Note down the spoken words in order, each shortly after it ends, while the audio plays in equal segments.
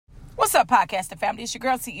What's up, podcasting family? It's your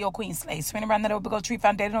girl, CEO Queen Slave, spinning around that old tree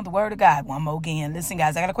founded on the word of God. One more again. Listen,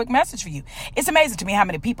 guys, I got a quick message for you. It's amazing to me how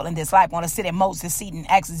many people in this life want to sit in Moses' seat and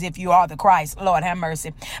act as if you are the Christ. Lord, have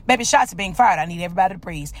mercy. Baby, shots are being fired. I need everybody to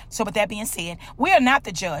breathe. So with that being said, we are not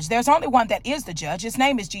the judge. There's only one that is the judge. His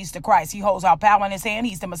name is Jesus the Christ. He holds all power in his hand.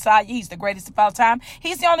 He's the Messiah. He's the greatest of all time.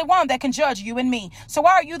 He's the only one that can judge you and me. So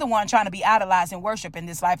why are you the one trying to be idolized and worship in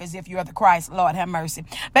this life as if you're the Christ? Lord, have mercy.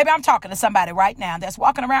 Baby, I'm talking to somebody right now that's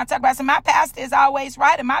walking around talking about, my pastor is always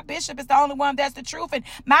right, and my bishop is the only one that's the truth, and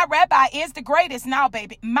my rabbi is the greatest. Now,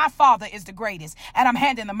 baby, my father is the greatest, and I'm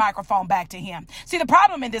handing the microphone back to him. See, the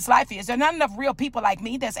problem in this life is there are not enough real people like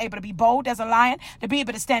me that's able to be bold as a lion, to be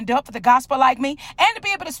able to stand up for the gospel like me, and to be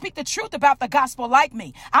able to speak the truth about the gospel like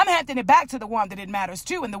me. I'm handing it back to the one that it matters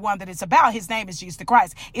to, and the one that it's about. His name is Jesus the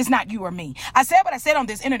Christ. It's not you or me. I said what I said on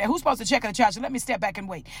this internet. Who's supposed to check the charge? Let me step back and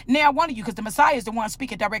wait. Now, I wonder you, because the Messiah is the one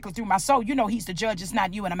speaking directly through my soul. You know he's the judge. It's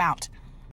not you, and I'm out.